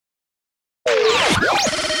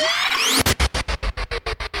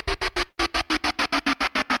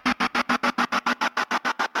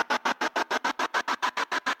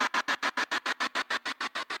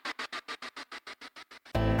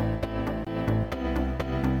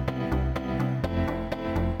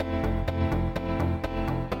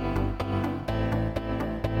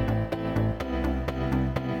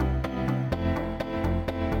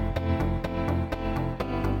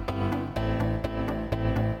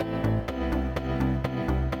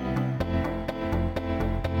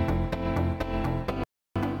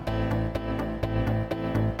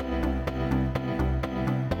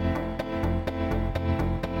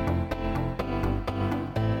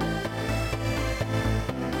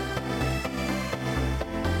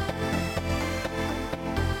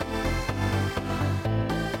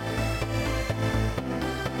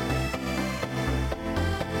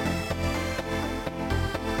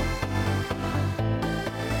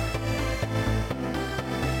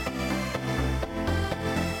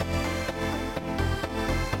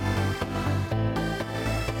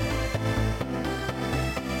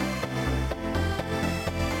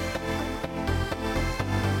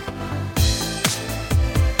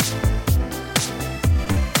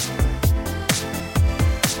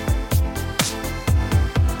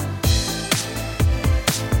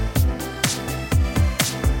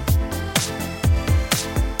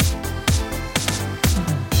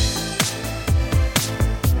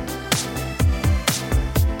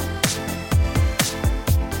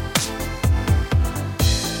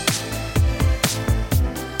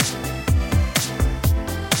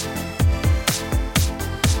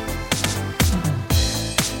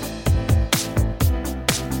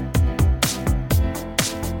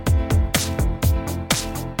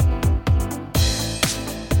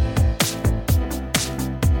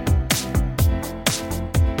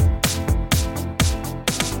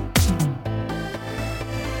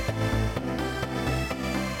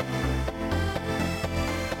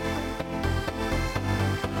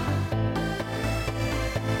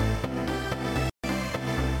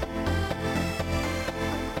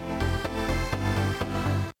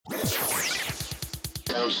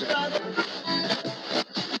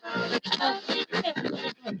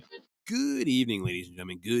Good evening, ladies and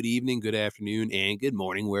gentlemen. Good evening, good afternoon, and good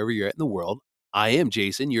morning, wherever you're at in the world. I am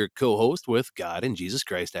Jason, your co-host with God and Jesus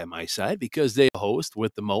Christ at my side, because they host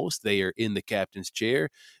with the most. They are in the captain's chair.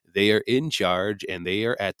 They are in charge, and they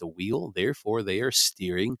are at the wheel. Therefore, they are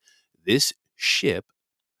steering this ship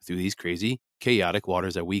through these crazy, chaotic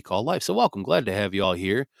waters that we call life. So welcome. Glad to have you all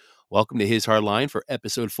here. Welcome to His Hard Line for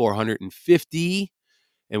episode 450.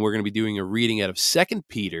 And we're going to be doing a reading out of 2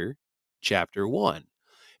 Peter chapter 1.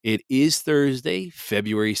 It is Thursday,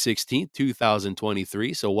 February 16th,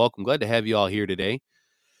 2023. So welcome. Glad to have you all here today.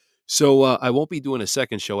 So I won't be doing a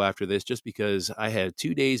second show after this just because I had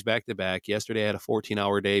 2 days back to back. Yesterday I had a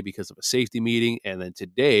 14-hour day because of a safety meeting. And then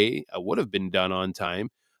today I would have been done on time.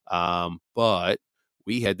 But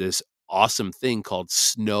we had this awesome thing called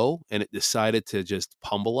snow, and it decided to just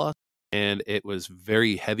pummel us. And it was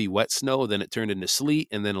very heavy, wet snow. Then it turned into sleet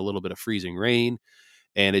and then a little bit of freezing rain.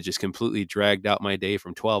 And it just completely dragged out my day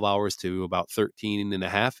from 12 hours to about 13 and a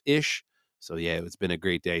half-ish. So, yeah, it's been a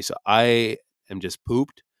great day. So I am just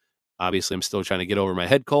pooped. Obviously, I'm still trying to get over my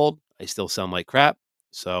head cold. I still sound like crap.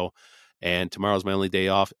 So, and tomorrow's my only day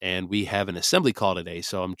off, and we have an assembly call today.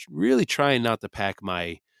 So I'm really trying not to pack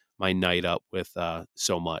my night up with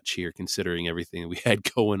so much here, considering everything we had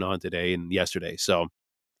going on today and yesterday. So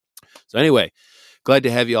anyway, glad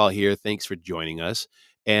to have you all here. Thanks for joining us.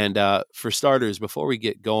 And for starters, before we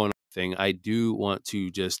get going, I do want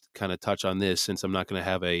to just kind of touch on this, since I'm not going to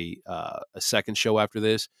have a second show after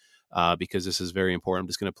this, because this is very important. I'm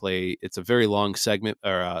just going to play. It's a very long segment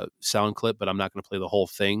or sound clip, but I'm not going to play the whole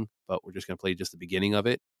thing. But we're just going to play just the beginning of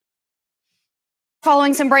it.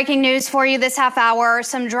 Following some breaking news for you this half hour,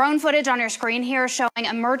 some drone footage on your screen here showing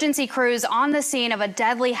emergency crews on the scene of a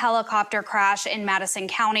deadly helicopter crash in Madison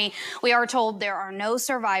County. We are told there are no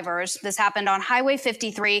survivors. This happened on Highway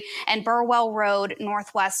 53 and Burwell Road,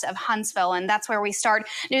 northwest of Huntsville. And that's where we start.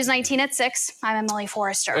 News 19 at 6. I'm Emily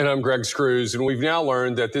Forrester. And I'm Greg Screws. And we've now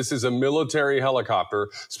learned that this is a military helicopter,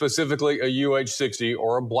 specifically a UH-60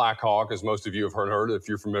 or a Black Hawk, as most of you have heard if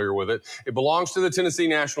you're familiar with it. It belongs to the Tennessee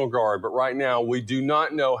National Guard, but right now we do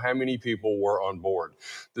not know how many people were on board.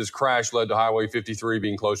 This crash led to Highway 53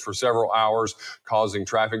 being closed for several hours, causing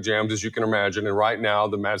traffic jams, as you can imagine. And right now,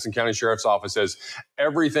 the Madison County Sheriff's Office says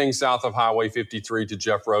everything south of Highway 53 to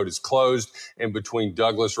Jeff Road is closed, and between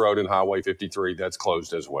Douglas Road and Highway 53, that's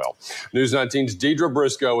closed as well. News 19's Deidre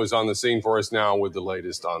Briscoe is on the scene for us now with the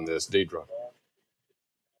latest on this. Deidre.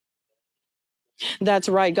 That's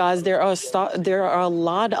right, guys. There are a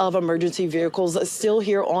lot of emergency vehicles still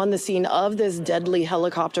here on the scene of this deadly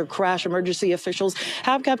helicopter crash. Emergency officials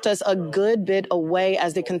have kept us a good bit away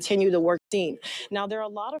as they continue to work the scene. Now, there are a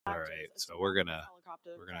lot of All right, so we're gonna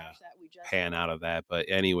pan out of that, but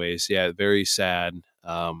anyways, yeah, very sad.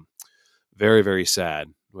 Very, very sad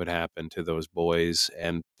what happened to those boys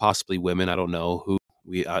and possibly women. I don't know who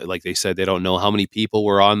like they said, they don't know how many people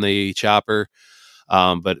were on the chopper.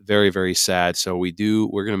 But very, very sad. So we're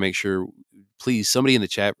going to make sure, please, somebody in the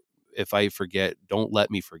chat, if I forget, don't let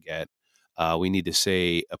me forget. We need to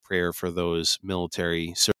say a prayer for those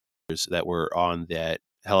military soldiers that were on that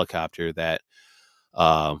helicopter that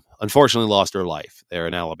unfortunately lost their life. They're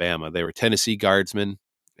in Alabama. They were Tennessee guardsmen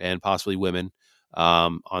and possibly women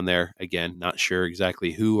on there. Again, not sure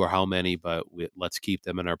exactly who or how many, but let's keep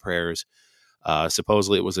them in our prayers.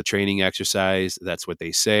 Supposedly it was a training exercise. That's what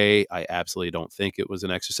they say. I absolutely don't think it was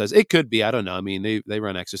an exercise. It could be. I don't know. I mean, they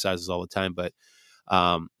run exercises all the time, but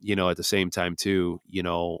at the same time too,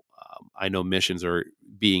 I know missions are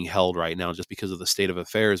being held right now just because of the state of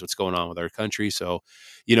affairs, what's going on with our country. So,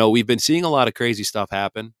 we've been seeing a lot of crazy stuff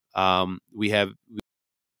happen. We have,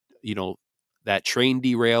 you know, that train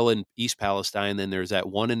derail in East Palestine. Then there's that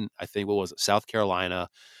one in, I think, what was it, South Carolina.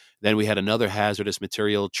 Then we had another hazardous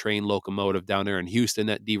material train locomotive down there in Houston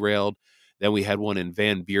that derailed. Then we had one in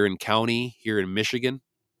Van Buren County here in Michigan.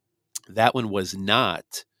 That one was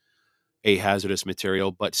not a hazardous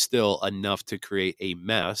material, but still enough to create a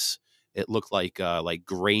mess. It looked like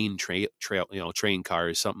grain train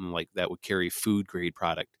cars, something like that would carry food grade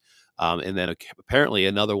product. And then apparently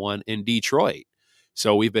another one in Detroit.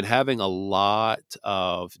 So we've been having a lot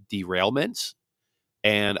of derailments,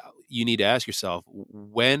 and you need to ask yourself,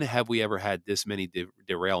 when have we ever had this many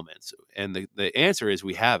derailments? And the answer is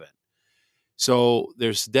we haven't. So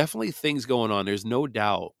there's definitely things going on. There's no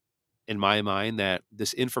doubt in my mind that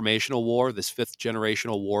this informational war, this fifth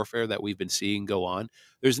generational warfare that we've been seeing go on,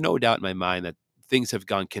 there's no doubt in my mind that things have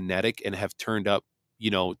gone kinetic and have turned up,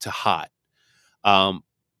 to hot. Um,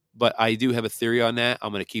 but I do have a theory on that.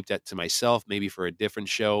 I'm going to keep that to myself, maybe for a different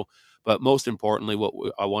show. But most importantly,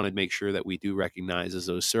 I want to make sure that we do recognize is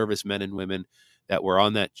those servicemen and women that were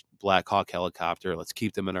on that Black Hawk helicopter. Let's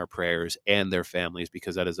keep them in our prayers and their families,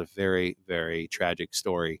 because that is a very, very tragic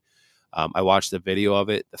story. I watched the video of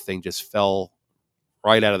it. The thing just fell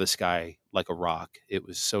right out of the sky like a rock. It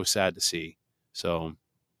was so sad to see. So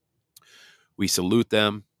we salute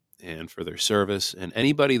them and for their service, and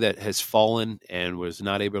anybody that has fallen and was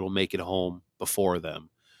not able to make it home before them.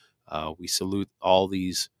 We salute all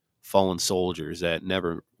these fallen soldiers that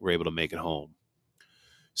never were able to make it home.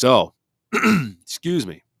 So, excuse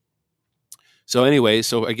me. So anyway,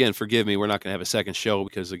 so again, forgive me. We're not going to have a second show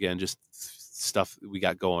because, again, just stuff we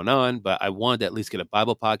got going on. But I wanted to at least get a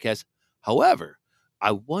Bible podcast. However,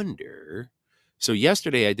 I wonder. So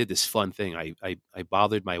yesterday I did this fun thing. I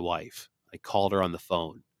bothered my wife. I called her on the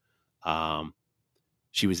phone.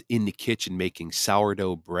 She was in the kitchen making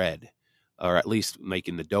sourdough bread, or at least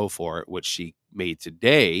making the dough for it, which she made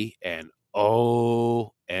today. And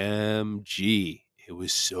OMG, it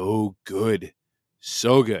was so good.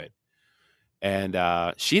 So good. And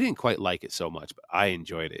she didn't quite like it so much, but I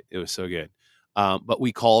enjoyed it. It was so good. But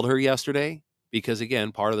we called her yesterday because,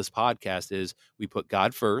 again, part of this podcast is we put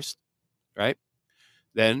God first, right?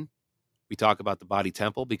 Then we talk about the body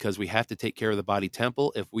temple, because we have to take care of the body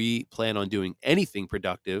temple if we plan on doing anything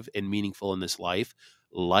productive and meaningful in this life,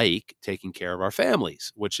 like taking care of our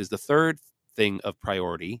families, which is the third thing of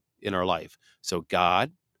priority in our life. So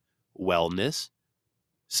God, wellness,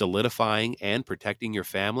 solidifying and protecting your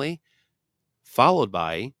family, followed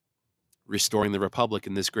by restoring the republic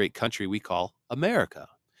in this great country we call America.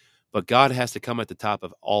 But God has to come at the top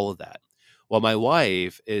of all of that. Well, my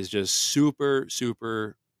wife is just super,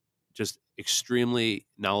 super, just extremely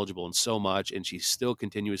knowledgeable in so much, and she's still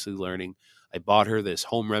continuously learning. I bought her this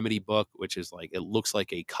home remedy book, which is like, it looks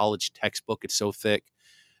like a college textbook. It's so thick.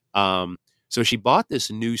 Um, so she bought this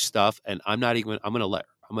new stuff, and I'm gonna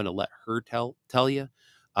let her tell you.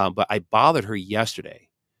 But I bothered her yesterday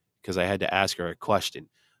because I had to ask her a question.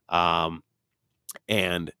 Um,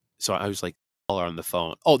 and so I was like, call her on the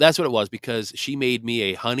phone. Oh, that's what it was, because she made me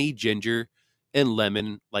a honey, ginger, and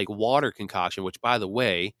lemon like water concoction, which, by the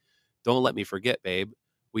way, don't let me forget, babe.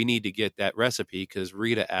 We need to get that recipe because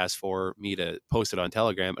Rita asked for me to post it on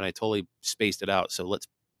Telegram, and I totally spaced it out. So let's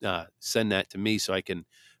send that to me so I can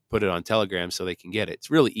put it on Telegram so they can get it. It's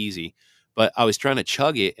really easy. But I was trying to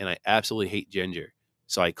chug it, and I absolutely hate ginger.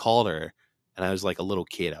 So I called her, and I was like a little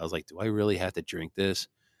kid. I was like, do I really have to drink this?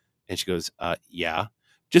 And she goes, yeah.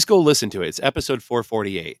 Just go listen to it. It's episode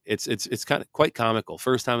 448. It's kind of quite comical.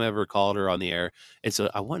 First time I ever called her on the air. And so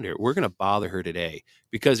I wonder, we're going to bother her today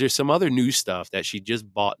because there's some other new stuff that she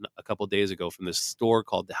just bought a couple days ago from this store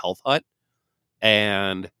called the Health Hut.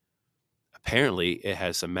 And apparently it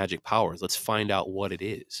has some magic powers. Let's find out what it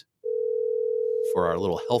is for our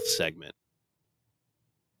little health segment.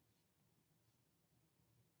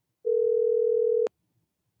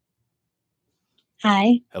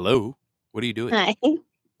 Hi. Hello. What are you doing? Hi.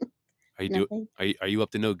 Are you Nothing. are you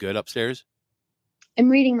up to no good upstairs? I'm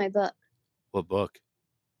reading my book, What book?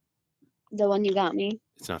 the one you got me.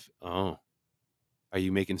 It's not. Oh, are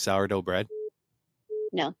you making sourdough bread?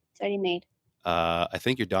 No, it's already made. I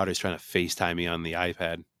think your daughter's trying to FaceTime me on the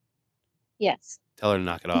iPad. Yes. Tell her to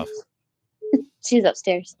knock it off. She's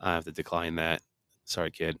upstairs. I have to decline that.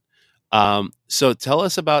 Sorry, kid. So tell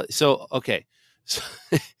us about. Okay. So,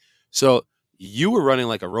 so you were running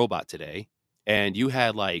like a robot today, and you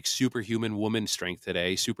had like superhuman woman strength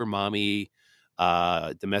today, super mommy,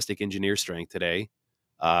 domestic engineer strength today.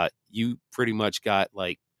 You pretty much got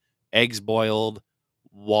like eggs boiled,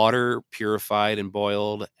 water purified and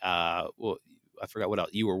boiled. Well, I forgot what else.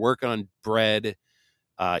 You were working on bread.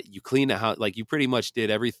 You cleaned the house. Like you pretty much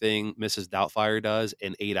did everything Mrs. Doubtfire does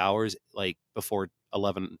in 8 hours, like before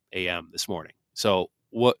 11 a.m. this morning. So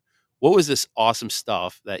what was this awesome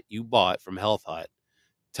stuff that you bought from Health Hut?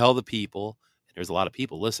 Tell the people. And there's a lot of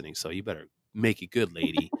people listening, so you better make it good,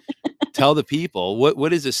 lady. Tell the people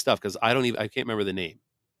what is this stuff? Because I can't remember the name.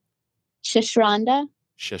 Shishwanda.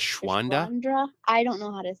 Shashwanda? Shishwandra. I don't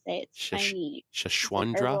know how to say it. It's Chinese.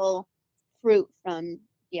 Shashwandra? It's an herbal fruit from,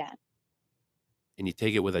 yeah. And you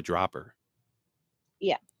take it with a dropper.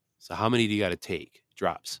 Yeah. So how many do you got to take?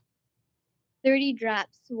 Drops. 30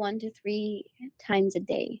 drops 1 to 3 times a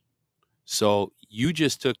day. So you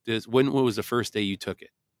just took this. When was the first day you took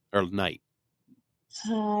it? Or night?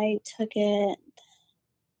 I took it,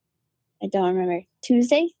 I don't remember.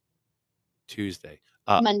 Tuesday?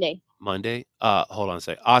 Monday. Hold on a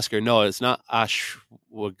second. Oscar, no, it's not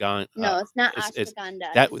ashwagandha. No, it's not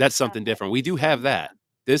ashwagandha. That's something different. We do have that.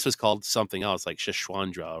 This was called something else, like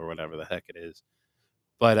Shashwandra or whatever the heck it is.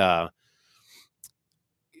 But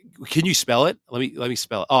can you spell it? Let me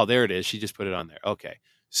spell it. Oh, there it is. She just put it on there. Okay.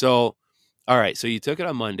 So, all right. So you took it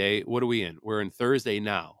on Monday. What are we in? We're in Thursday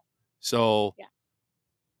now. So, yeah.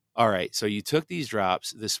 All right. So you took these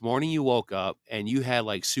drops this morning. You woke up and you had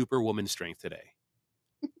like superwoman strength today.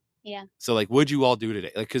 Yeah. So like, what'd you all do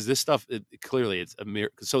today? Like, because this stuff clearly it's a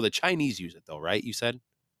miracle. So the Chinese use it though, right? You said.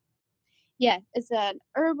 Yeah, it's an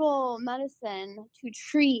herbal medicine to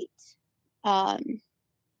treat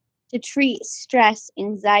stress,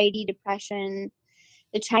 anxiety, depression.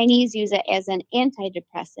 The Chinese use it as an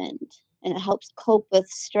antidepressant, and it helps cope with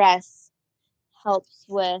stress, helps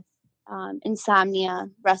with insomnia,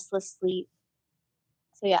 restless sleep.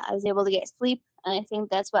 So yeah, I was able to get sleep, and I think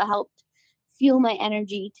that's what helped fuel my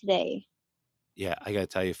energy today. Yeah, I gotta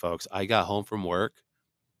tell you, folks, I got home from work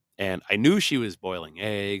and I knew she was boiling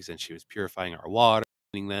eggs and she was purifying our water,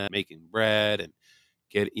 making bread and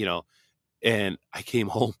and I came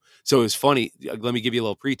home. So it was funny. Let me give you a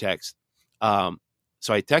little pretext. So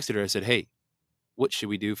I texted her. I said, "Hey, what should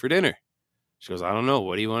we do for dinner?" She goes, "I don't know.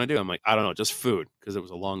 What do you want to do?" I'm like, "I don't know, just food," because it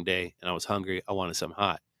was a long day and I was hungry. I wanted something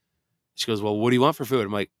hot. She goes, "Well, what do you want for food?"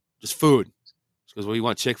 I'm like, "Just food." She goes, "Well, you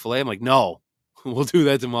want Chick-fil-A?" I'm like, "No, we'll do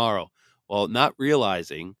that tomorrow." Well, not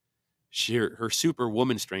realizing her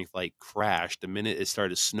superwoman strength like crashed the minute it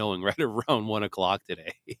started snowing right around 1 o'clock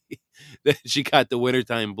today. She got the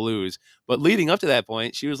wintertime blues. But leading up to that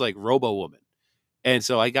point, she was like Robo Woman. And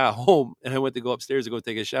so I got home and I went to go upstairs to go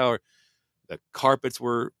take a shower. The carpets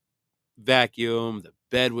were vacuumed, the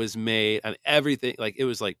bed was made, and everything. Like it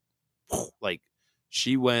was like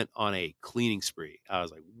she went on a cleaning spree. I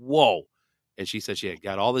was like, whoa. And she said she had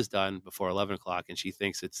got all this done before 11 o'clock, and she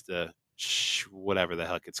thinks it's the whatever the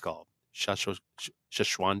heck it's called.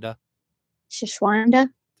 Shashwanda. Shishwanda.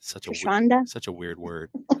 Such a weird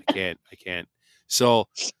word. I can't. So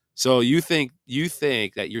you think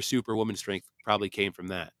that your superwoman strength probably came from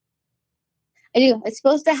that? I do. It's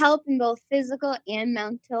supposed to help in both physical and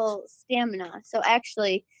mental stamina. So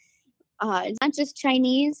actually, it's not just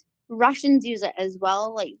Chinese. Russians use it as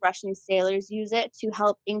well. Like Russian sailors use it to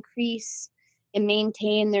help increase and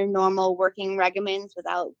maintain their normal working regimens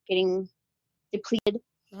without getting depleted.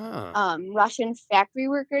 Russian factory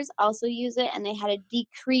workers also use it, and they had a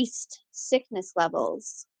decreased sickness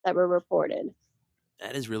levels that were reported.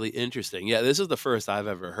 That is really interesting. Yeah, this is the first I've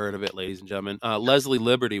ever heard of it, ladies and gentlemen. Leslie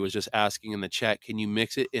Liberty was just asking in the chat, can you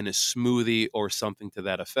mix it in a smoothie or something to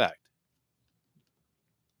that effect?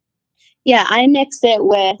 Yeah, I mix it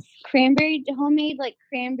with homemade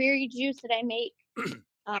cranberry juice that I make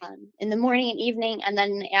in the morning and evening, and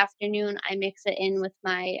then in the afternoon I mix it in with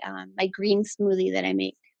my my green smoothie that I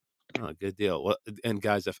make. Oh, good deal. Well, and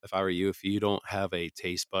guys, if I were you, if you don't have a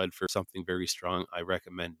taste bud for something very strong, I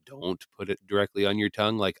recommend don't put it directly on your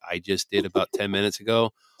tongue like I just did about 10 minutes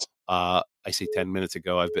ago. I say 10 minutes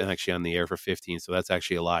ago. I've been actually on the air for 15, so that's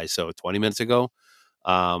actually a lie. So 20 minutes ago,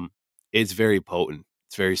 um, it's very potent.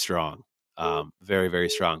 It's very strong. Very, very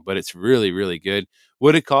strong, but it's really, really good.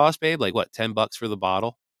 What it cost, babe? Like what, $10 for the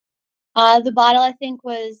bottle? The bottle I think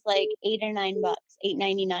was like $8 or $9,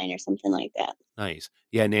 $8.99 or something like that. Nice.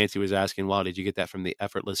 Yeah, Nancy was asking, wow, did you get that from the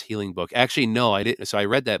Effortless Healing book? Actually, no, I didn't. So I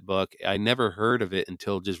read that book. I never heard of it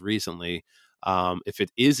until just recently. If it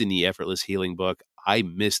is in the Effortless Healing book, I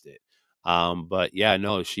missed it. But yeah,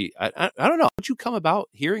 no, I don't know. How'd you come about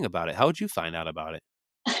hearing about it? How would you find out about it?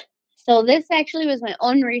 So this actually was my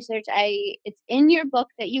own research. It's in your book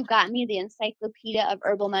that you got me, the Encyclopedia of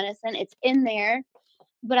Herbal Medicine. It's in there,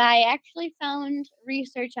 but I actually found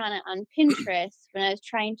research on it on Pinterest when I was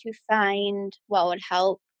trying to find what would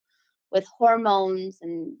help with hormones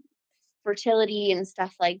and fertility and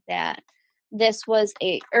stuff like that. This was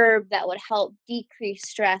a herb that would help decrease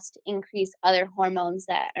stress to increase other hormones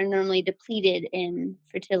that are normally depleted in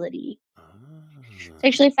fertility. So I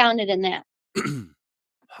actually found it in that.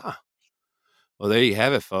 Huh. Well, there you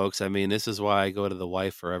have it, folks. I mean, this is why I go to the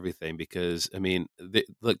wife for everything because, I mean,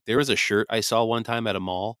 look, there was a shirt I saw one time at a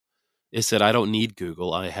mall. It said, I don't need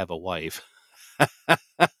Google. I have a wife.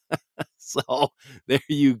 So there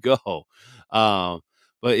you go. Um,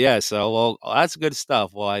 but yeah, so well, that's good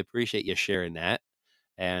stuff. Well, I appreciate you sharing that.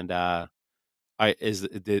 And do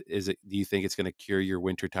you think it's going to cure your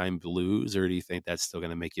wintertime blues, or do you think that's still going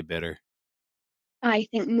to make you bitter? I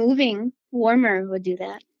think moving warmer would do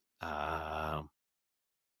that. Um,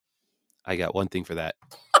 I got one thing for that.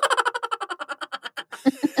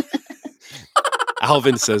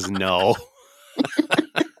 Alvin says no.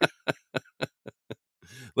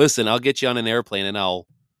 Listen, I'll get you on an airplane and I'll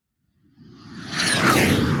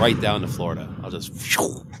right down to Florida. I'll just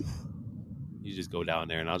you just go down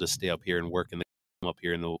there and I'll just stay up here and work in the up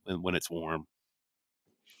here when it's warm.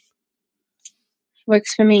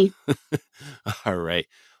 Works for me. All right.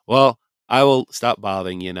 Well, I will stop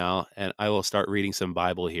bothering you now and I will start reading some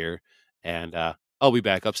Bible here and I'll be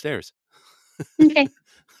back upstairs. Okay.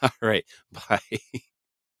 All right. Bye.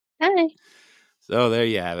 Bye. So there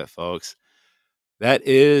you have it, folks. That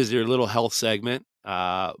is your little health segment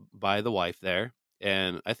by the wife there.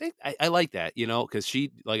 And I think I like that, because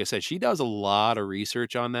she, like I said, she does a lot of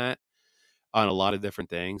research on that, on a lot of different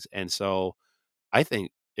things. And so I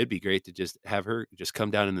think it'd be great to just have her just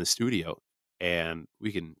come down in the studio and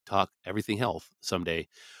we can talk everything health someday.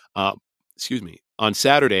 Uh, excuse me. On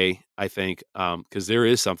Saturday, I think, because there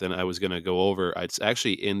is something I was going to go over. It's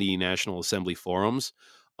actually in the National Assembly forums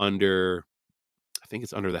under, I think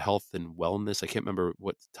it's under the health and wellness. I can't remember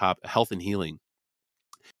what top, health and healing.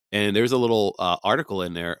 And there's a little article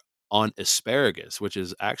in there on asparagus, which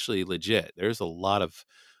is actually legit. There's a lot of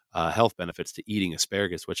health benefits to eating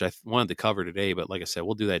asparagus, which I wanted to cover today. But like I said,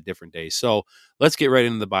 we'll do that a different day. So let's get right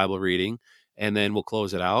into the Bible reading and then we'll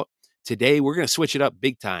close it out. Today, we're going to switch it up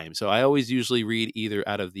big time. So I always usually read either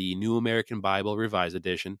out of the New American Bible Revised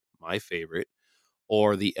Edition, my favorite,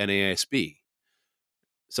 or the NASB.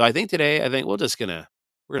 So I think today, we're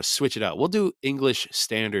gonna switch it out. We'll do English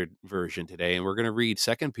Standard Version today, and we're gonna read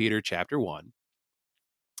 2 Peter chapter 1,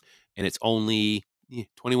 and it's only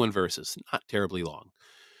 21 verses, not terribly long.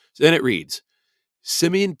 So then it reads,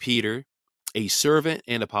 Simeon Peter, a servant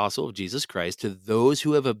and apostle of Jesus Christ, to those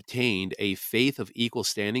who have obtained a faith of equal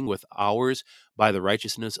standing with ours by the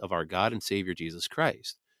righteousness of our God and Savior Jesus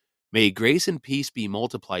Christ. May grace and peace be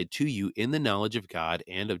multiplied to you in the knowledge of God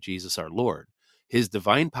and of Jesus our Lord. His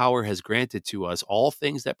divine power has granted to us all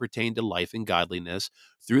things that pertain to life and godliness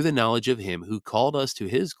through the knowledge of him who called us to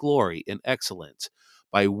his glory and excellence,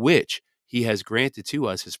 by which he has granted to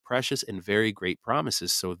us his precious and very great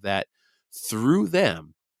promises, so that through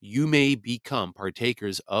them you may become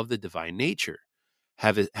partakers of the divine nature,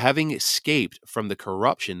 having escaped from the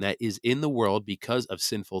corruption that is in the world because of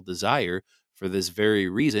sinful desire. For this very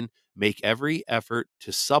reason, make every effort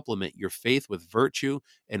to supplement your faith with virtue,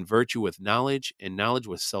 and virtue with knowledge, and knowledge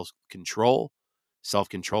with self-control,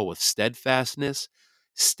 self-control with steadfastness,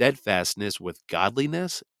 steadfastness with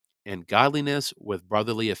godliness, and godliness with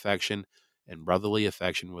brotherly affection, and brotherly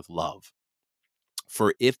affection with love.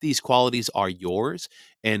 For if these qualities are yours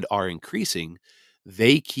and are increasing,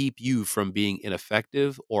 they keep you from being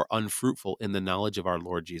ineffective or unfruitful in the knowledge of our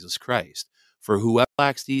Lord Jesus Christ. For whoever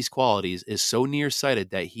lacks these qualities is so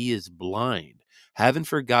nearsighted that he is blind, having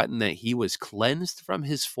forgotten that he was cleansed from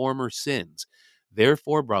his former sins.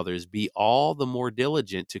 Therefore, brothers, be all the more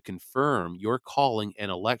diligent to confirm your calling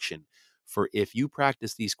and election. For if you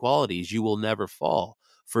practice these qualities, you will never fall.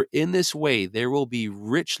 For in this way there will be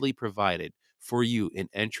richly provided for you an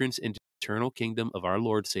entrance into the eternal kingdom of our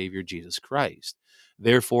Lord Savior Jesus Christ.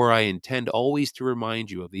 Therefore, I intend always to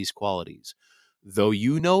remind you of these qualities, though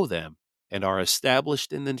you know them and are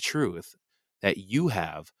established in the truth that you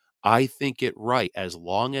have. I think it right, as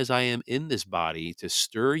long as I am in this body, to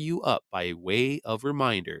stir you up by way of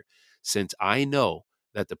reminder, since I know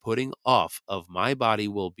that the putting off of my body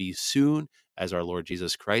will be soon, as our Lord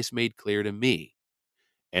Jesus Christ made clear to me.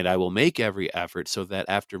 And I will make every effort so that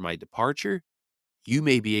after my departure, you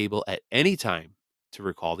may be able at any time to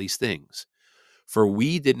recall these things. For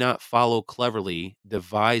we did not follow cleverly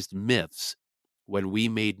devised myths when we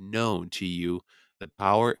made known to you the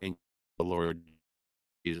power and the Lord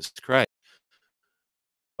Jesus Christ,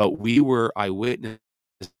 but we were eyewitnesses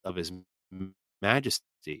of his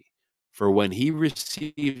majesty. For when he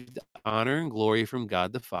received honor and glory from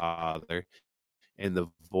God the Father, and the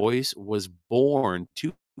voice was borne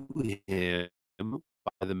to him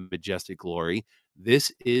by the majestic glory,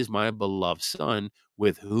 "This is my beloved Son,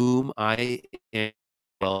 with whom I am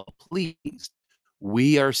well pleased."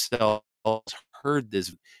 We ourselves heard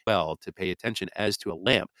this well to pay attention as to a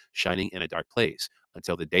lamp shining in a dark place,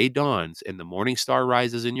 until the day dawns and the morning star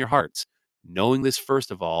rises in your hearts, knowing this first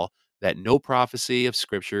of all, that no prophecy of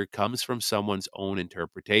Scripture comes from someone's own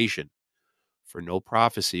interpretation. For no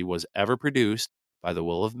prophecy was ever produced by the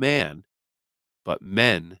will of man, but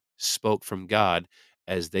men spoke from God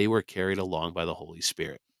as they were carried along by the Holy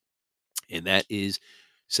Spirit. And that is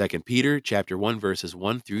 2 Peter chapter 1, verses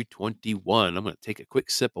 1 through 21. I'm going to take a quick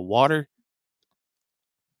sip of water.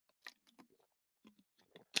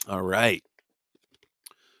 All right.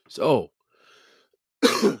 So,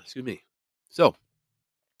 excuse me. So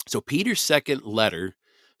Peter's second letter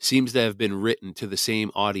seems to have been written to the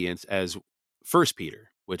same audience as First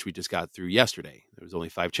Peter, which we just got through yesterday. There was only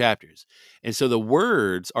 5 chapters. And so the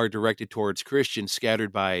words are directed towards Christians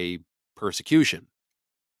scattered by persecution.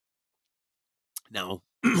 Now,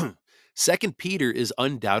 Second Peter is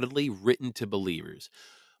undoubtedly written to believers,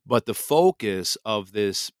 but the focus of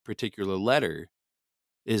this particular letter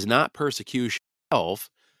is not persecution itself,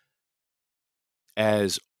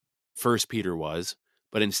 as First Peter was,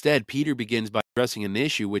 but instead Peter begins by addressing an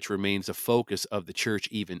issue which remains a focus of the church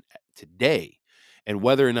even today, and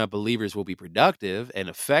whether or not believers will be productive and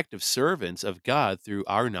effective servants of God through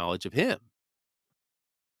our knowledge of him.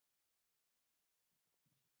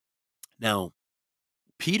 Now,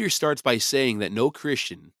 Peter starts by saying that no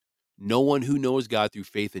Christian, no one who knows God through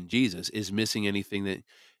faith in Jesus is missing anything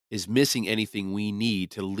we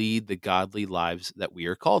need to lead the godly lives that we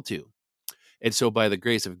are called to. And so by the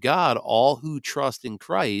grace of God, all who trust in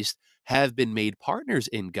Christ have been made partners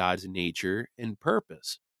in God's nature and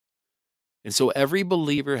purpose. And so every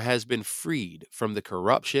believer has been freed from the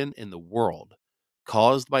corruption in the world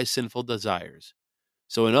caused by sinful desires.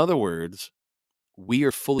 So in other words, we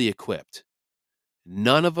are fully equipped.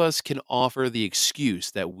 None of us can offer the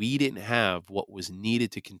excuse that we didn't have what was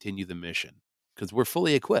needed to continue the mission, because we're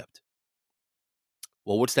fully equipped.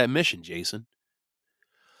 Well, what's that mission, Jason?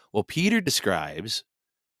 Well, Peter describes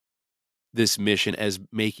this mission as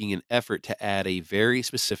making an effort to add a very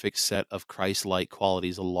specific set of Christ-like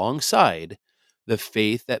qualities alongside the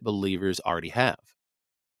faith that believers already have.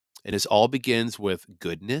 And this all begins with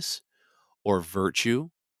goodness or virtue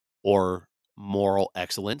or moral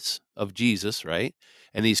excellence of Jesus, right?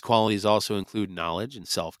 And these qualities also include knowledge and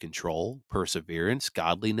self-control, perseverance,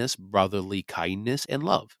 godliness, brotherly kindness, and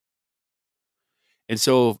love. And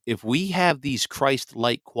so if we have these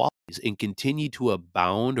Christ-like qualities and continue to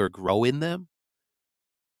abound or grow in them,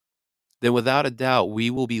 then without a doubt, we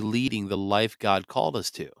will be leading the life God called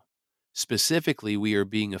us to. Specifically, we are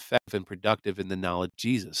being effective and productive in the knowledge of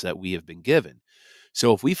Jesus that we have been given.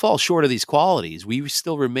 So if we fall short of these qualities, we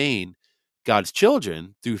still remain God's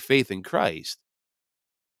children through faith in Christ.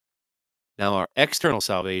 Now, our external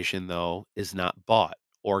salvation, though, is not bought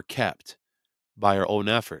or kept by our own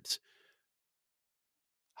efforts.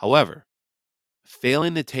 However,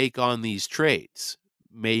 failing to take on these traits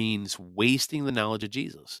means wasting the knowledge of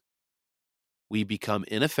Jesus. We become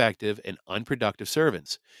ineffective and unproductive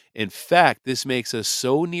servants. In fact, this makes us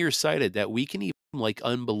so nearsighted that we can even like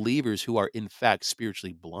unbelievers who are in fact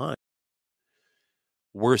spiritually blind.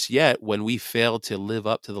 Worse yet, when we fail to live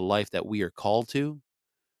up to the life that we are called to,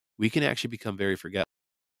 we can actually become very forgetful.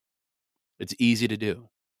 It's easy to do.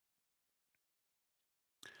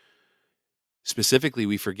 Specifically,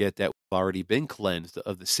 we forget that we've already been cleansed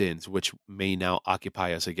of the sins which may now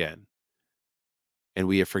occupy us again. And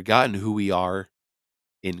we have forgotten who we are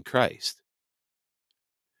in Christ.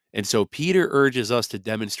 And so Peter urges us to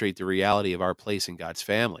demonstrate the reality of our place in God's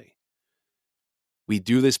family. We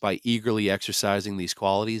do this by eagerly exercising these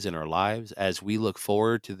qualities in our lives as we look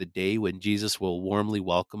forward to the day when Jesus will warmly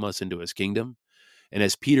welcome us into his kingdom. And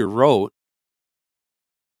as Peter wrote,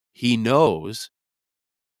 he knows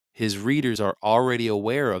his readers are already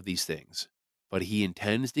aware of these things, but he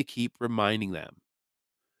intends to keep reminding them.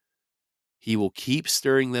 He will keep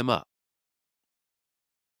stirring them up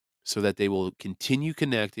so that they will continue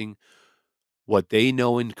connecting what they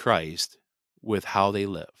know in Christ with how they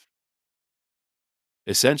live.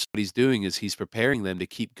 Essentially, what he's doing is he's preparing them to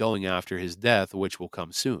keep going after his death, which will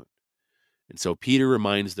come soon. And so Peter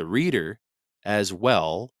reminds the reader as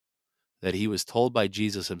well that he was told by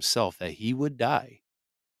Jesus himself that he would die.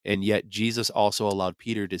 And yet Jesus also allowed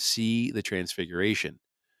Peter to see the transfiguration.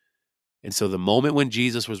 And so the moment when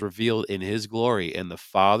Jesus was revealed in his glory and the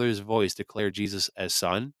Father's voice declared Jesus as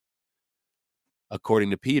son, according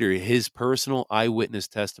to Peter, his personal eyewitness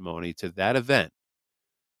testimony to that event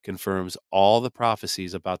confirms all the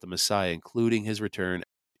prophecies about the Messiah, including his return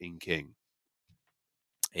in King.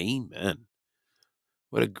 Amen.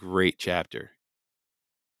 What a great chapter.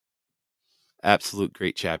 Absolute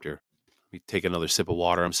great chapter. Let me take another sip of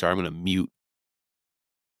water. I'm sorry, I'm going to mute.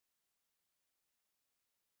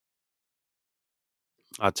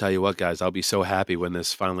 I'll tell you what, guys, I'll be so happy when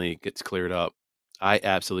this finally gets cleared up. I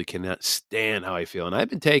absolutely cannot stand how I feel. And I've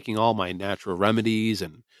been taking all my natural remedies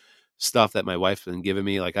and stuff that my wife's been giving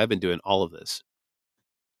me. Like, I've been doing all of this.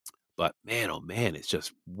 But man, oh man, it's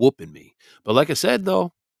just whooping me. But like I said,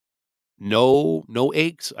 though, no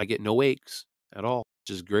aches. I get no aches at all,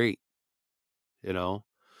 which is great, you know?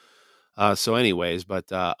 So anyways,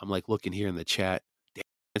 but I'm like looking here in the chat.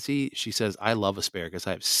 Nancy, she says, I love asparagus.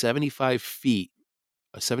 I have 75 feet,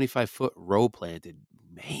 a 75-foot row planted.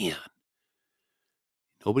 Man,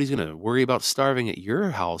 nobody's going to worry about starving at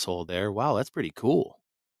your household there. Wow, that's pretty cool.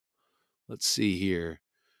 Let's see here.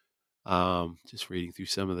 Just reading through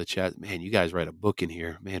some of the chat. Man, you guys write a book in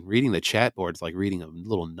here. Man, reading the chat board is like reading a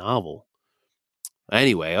little novel.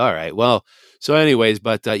 Anyway, all right. Well, so anyways,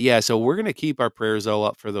 but yeah, so we're going to keep our prayers all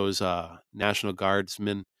up for those National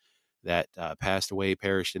Guardsmen that passed away,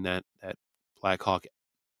 perished in that Black Hawk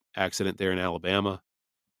accident there in Alabama.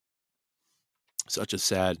 Such a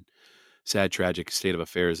sad, tragic state of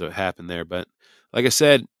affairs that happened there. But like I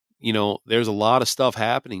said, there's a lot of stuff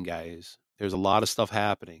happening, guys. There's a lot of stuff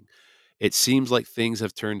happening. It seems like things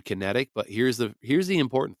have turned kinetic, but here's the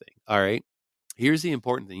important thing. All right. Here's the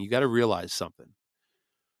important thing. You got to realize something.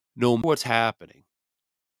 No matter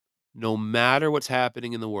what's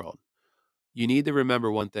happening in the world, you need to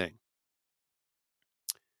remember one thing.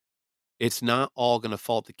 It's not all going to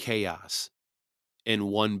fall to chaos in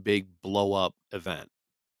one big blow up event.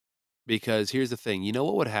 Because here's the thing. You know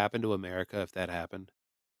what would happen to America if that happened?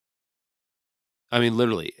 I mean,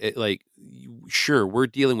 literally, sure, we're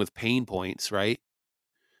dealing with pain points, right?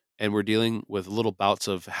 And we're dealing with little bouts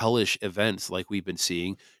of hellish events like we've been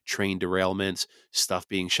seeing, train derailments, stuff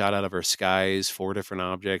being shot out of our skies, 4 different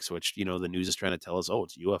objects, which, the news is trying to tell us, oh,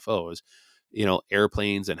 it's UFOs,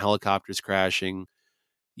 airplanes and helicopters crashing,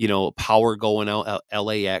 power going out at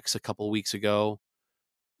LAX a couple of weeks ago,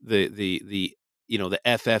 the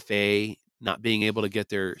FFA not being able to get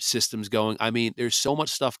their systems going. I mean, there's so much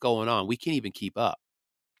stuff going on. We can't even keep up.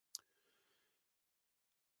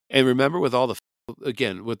 And remember with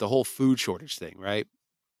with the whole food shortage thing, right?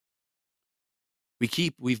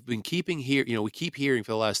 We've been keeping here, we keep hearing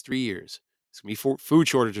for the last 3 years, it's going to be food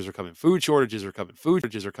shortages are coming, food shortages are coming, food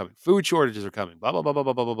shortages are coming, food shortages are coming, blah, blah, blah, blah,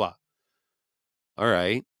 blah, blah, blah, blah. All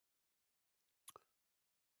right.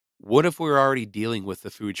 What if we're already dealing with the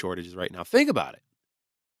food shortages right now? Think about it.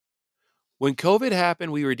 When COVID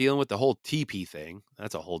happened, we were dealing with the whole TP thing.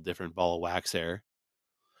 That's a whole different ball of wax there.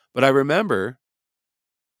 But I remember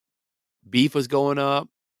beef was going up.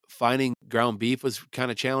 Finding ground beef was kind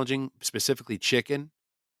of challenging, specifically chicken.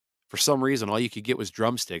 For some reason, all you could get was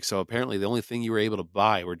drumsticks. So apparently the only thing you were able to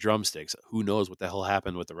buy were drumsticks. Who knows what the hell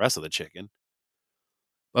happened with the rest of the chicken?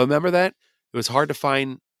 But remember that? It was hard to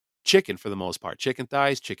find chicken for the most part. Chicken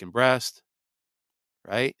thighs, chicken breast,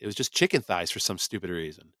 right? It was just chicken thighs for some stupid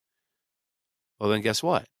reason. Well, then guess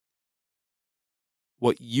what?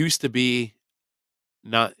 What used to be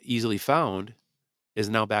not easily found is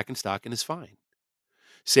now back in stock and is fine.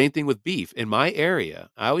 Same thing with beef. In my area,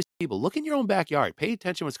 I always tell people, look in your own backyard. Pay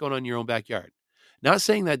attention to what's going on in your own backyard. Not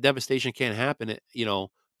saying that devastation can't happen,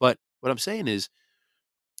 but what I'm saying is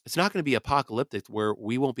it's not going to be apocalyptic where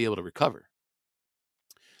we won't be able to recover.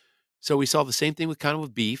 So we saw the same thing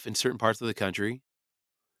with beef in certain parts of the country.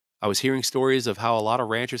 I was hearing stories of how a lot of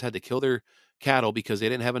ranchers had to kill their cattle because they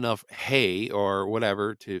didn't have enough hay or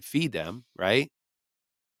whatever to feed them, right?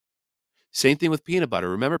 Same thing with peanut butter.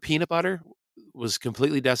 Remember peanut butter was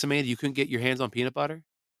completely decimated? You couldn't get your hands on peanut butter?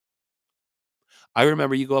 I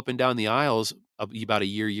remember you go up and down the aisles about a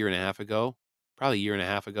year and a half ago, probably a year and a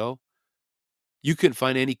half ago. You couldn't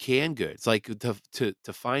find any canned goods. Like to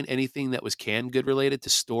find anything that was canned good related to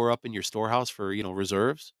store up in your storehouse for,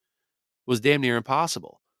 reserves was damn near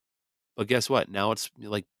impossible. But guess what? Now it's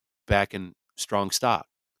like back in strong stock.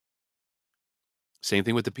 Same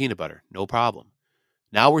thing with the peanut butter. No problem.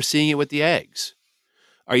 Now we're seeing it with the eggs.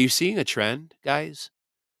 Are you seeing a trend, guys?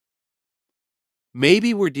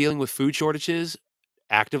 Maybe we're dealing with food shortages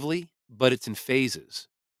actively, but it's in phases.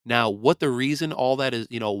 Now, what the reason all that is,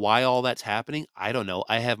 why all that's happening, I don't know.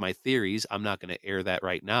 I have my theories. I'm not going to air that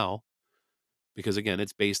right now because, again,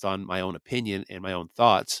 it's based on my own opinion and my own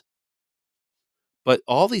thoughts. But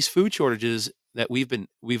all these food shortages that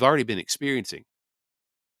we've already been experiencing,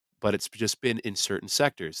 but it's just been in certain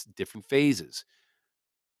sectors, different phases.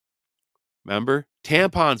 Remember,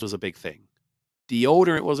 tampons was a big thing.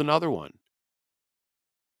 Deodorant was another one.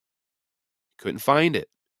 Couldn't find it.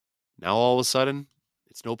 Now all of a sudden,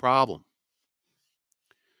 it's no problem.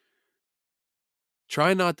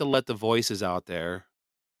 Try not to let the voices out there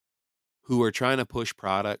who are trying to push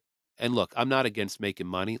product. And look, I'm not against making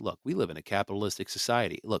money. Look, we live in a capitalistic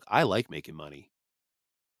society. Look, I like making money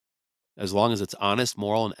as long as it's honest,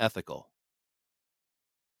 moral, and ethical.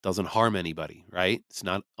 Doesn't harm anybody, right? It's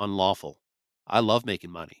not unlawful. I love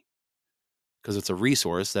making money because it's a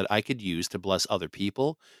resource that I could use to bless other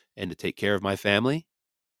people and to take care of my family.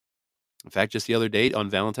 In fact, just the other day on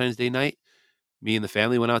Valentine's Day night, me and the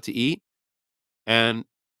family went out to eat. And,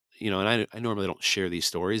 I normally don't share these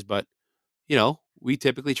stories, but, we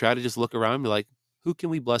typically try to just look around and be like, who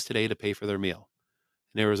can we bless today to pay for their meal?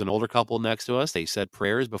 And there was an older couple next to us. They said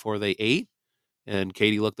prayers before they ate. And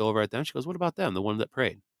Katie looked over at them. She goes, what about them? The one that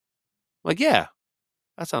prayed. I'm like, yeah,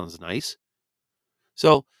 that sounds nice.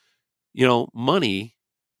 So, money,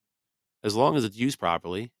 as long as it's used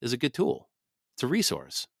properly, is a good tool. It's a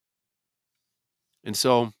resource. And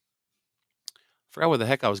so, I forgot where the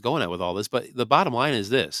heck I was going at with all this, but the bottom line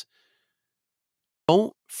is this: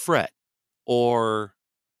 don't fret or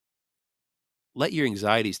let your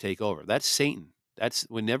anxieties take over. That's Satan. That's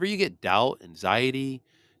whenever you get doubt, anxiety,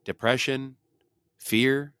 depression,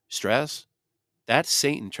 fear, stress, that's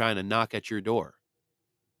Satan trying to knock at your door.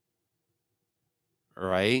 All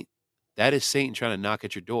right? That is Satan trying to knock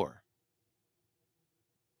at your door.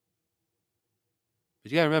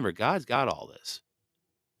 But you got to remember, God's got all this.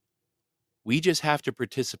 We just have to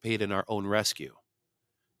participate in our own rescue.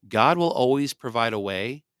 God will always provide a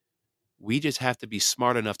way. We just have to be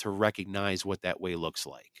smart enough to recognize what that way looks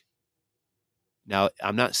like. Now,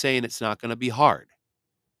 I'm not saying it's not going to be hard.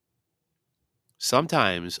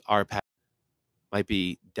 Sometimes our path might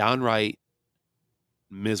be downright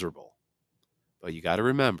miserable. But you got to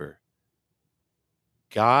remember,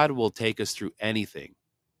 God will take us through anything.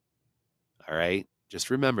 All right? Just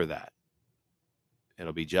remember that.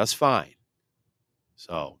 It'll be just fine.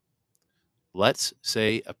 So let's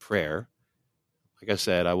say a prayer. Like I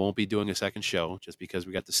said, I won't be doing a second show just because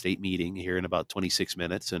we got the state meeting here in about 26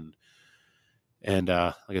 minutes. And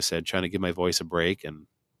like I said, trying to give my voice a break. And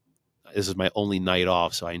this is my only night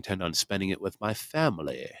off, so I intend on spending it with my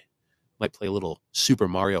family. Might play a little Super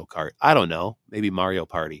Mario Kart. I don't know. Maybe Mario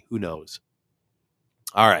Party. Who knows?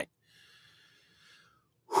 All right.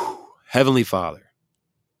 Heavenly Father,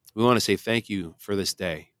 we want to say thank you for this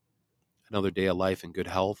day, another day of life and good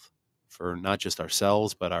health for not just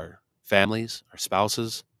ourselves, but our families, our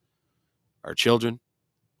spouses, our children.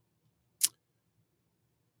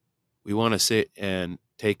 We want to sit and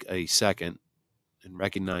take a second and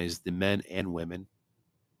recognize the men and women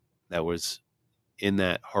that was in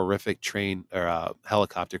that horrific train or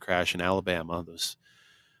helicopter crash in Alabama, those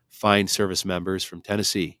fine service members from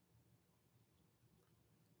Tennessee.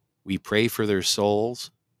 We pray for their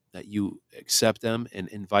souls, that you accept them and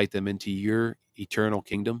invite them into your eternal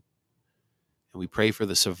kingdom. And we pray for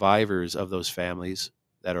the survivors of those families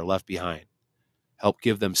that are left behind. Help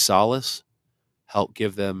give them solace. Help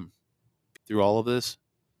give them through all of this.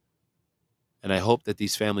 And I hope that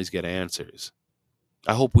these families get answers.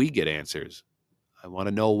 I hope we get answers. I want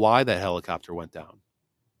to know why that helicopter went down.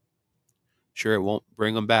 Sure, it won't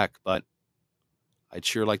bring them back, but I'd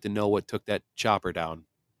sure like to know what took that chopper down.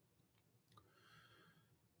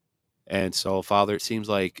 And so, Father, it seems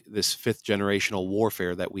like this fifth generational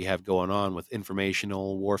warfare that we have going on with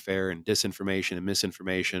informational warfare and disinformation and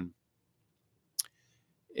misinformation,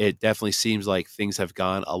 it definitely seems like things have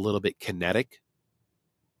gone a little bit kinetic.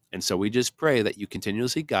 And so we just pray that you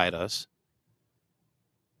continuously guide us,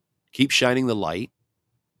 keep shining the light,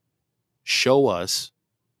 show us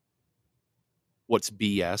what's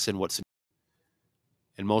BS and what's,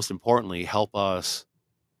 and most importantly, help us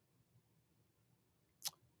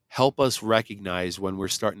recognize when we're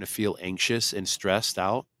starting to feel anxious and stressed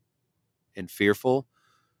out and fearful.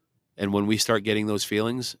 And when we start getting those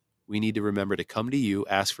feelings, we need to remember to come to you,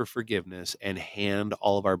 ask for forgiveness, and hand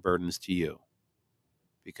all of our burdens to you,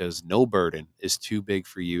 because no burden is too big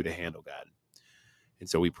for you to handle, God. And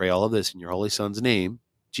so we pray all of this in your Holy Son's name,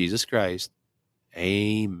 Jesus Christ.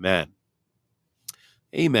 Amen.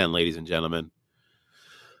 Amen, ladies and gentlemen.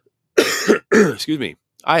 Excuse me.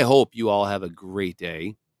 I hope you all have a great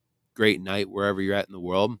day, great night, wherever you're at in the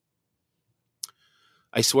world.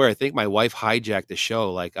 I swear, I think my wife hijacked the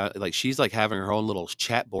show. Like she's like having her own little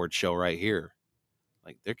chat board show right here.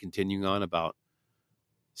 Like they're continuing on about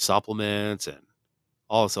supplements and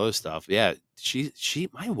all this other stuff. Yeah,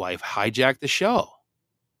 my wife hijacked the show.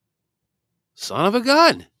 Son of a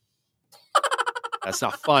gun. That's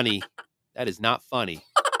not funny. That is not funny.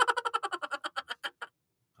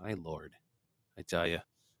 My Lord, I tell you.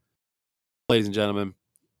 Ladies and gentlemen,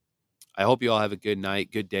 I hope you all have a good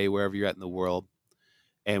night, good day, wherever you're at in the world.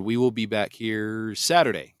 And we will be back here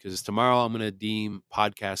Saturday, because tomorrow I'm going to deem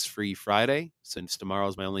podcast free Friday, since tomorrow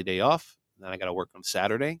is my only day off. And then I got to work on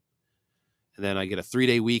Saturday. And then I get a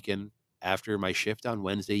 3-day weekend after my shift on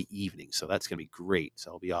Wednesday evening. So that's going to be great.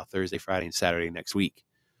 So I'll be off Thursday, Friday, and Saturday next week.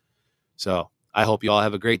 So I hope you all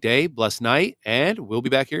have a great day, blessed night, and we'll be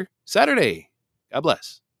back here Saturday. God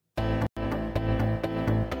bless.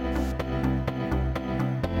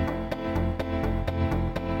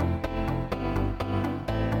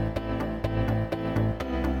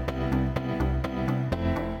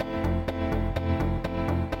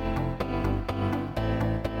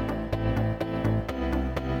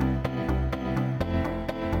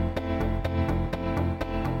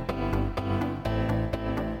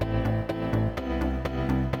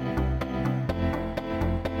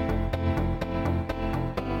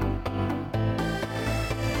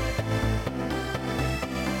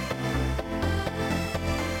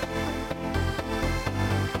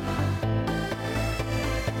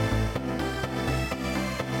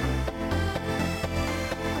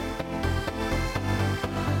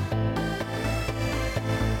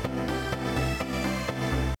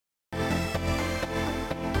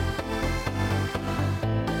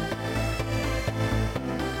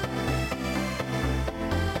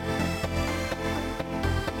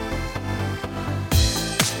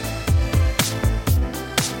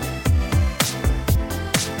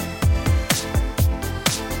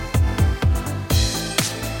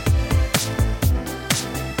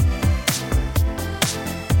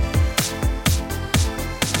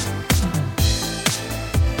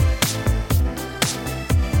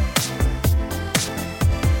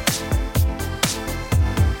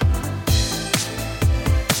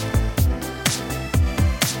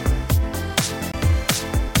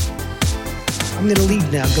 I'm going to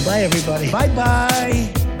leave now. Goodbye, everybody.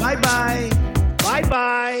 Bye-bye. Bye-bye.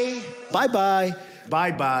 Bye-bye. Bye-bye.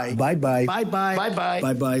 Bye-bye. Bye-bye. Bye-bye. Bye-bye.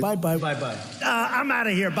 Bye-bye. Bye-bye. Bye-bye. I'm out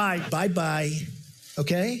of here. Bye. Bye-bye.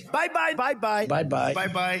 Okay? Bye-bye. Bye-bye. Bye-bye.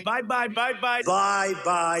 Bye-bye. Bye-bye. Bye-bye. Bye-bye.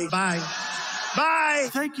 Bye. Bye.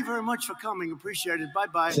 Thank you very much for coming. Appreciate it.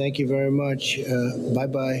 Bye-bye. Thank you very much.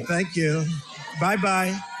 Bye-bye. Thank you.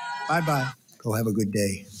 Bye-bye. Bye-bye. Go have a good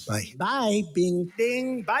day. Bye. Bye. Bing.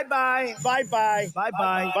 Ding. Bye-bye. Bye-bye.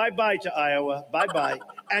 Bye-bye. Bye-bye to Iowa. Bye-bye.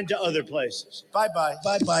 And to other places. Bye-bye.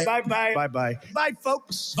 Bye-bye. Bye-bye. Bye-bye. Bye,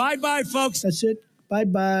 folks. Bye-bye, folks. That's it.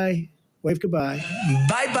 Bye-bye. Wave goodbye.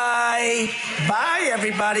 Bye-bye. Bye,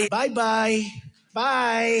 everybody. Bye-bye.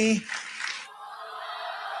 Bye.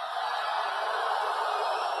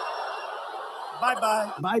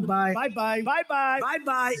 Bye-bye. Bye-bye. Bye-bye. Bye-bye. Bye-bye.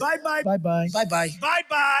 Bye-bye. Bye-bye. Bye-bye.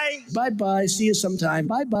 Bye-bye. Bye-bye. See you sometime.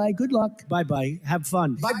 Bye-bye. Good luck. Bye-bye. Have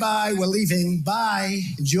fun. Bye-bye. We're leaving. Bye.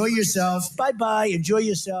 Enjoy yourself. Bye-bye. Enjoy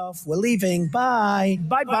yourself. We're leaving. Bye.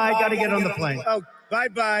 Bye-bye. Gotta get on the plane. Oh,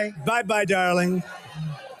 bye-bye. Bye-bye, darling.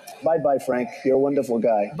 Bye-bye, Frank. You're a wonderful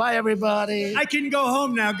guy. Bye, everybody. I can go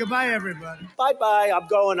home now. Goodbye, everybody. Bye-bye. I'm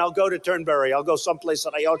going. I'll go to Turnberry. I'll go someplace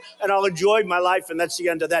that I own, and I'll enjoy my life, and that's the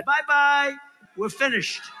end of that. Bye-bye. We're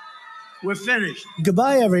finished. We're finished.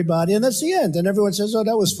 Goodbye, everybody. And that's the end. And everyone says, oh,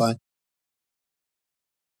 that was fun.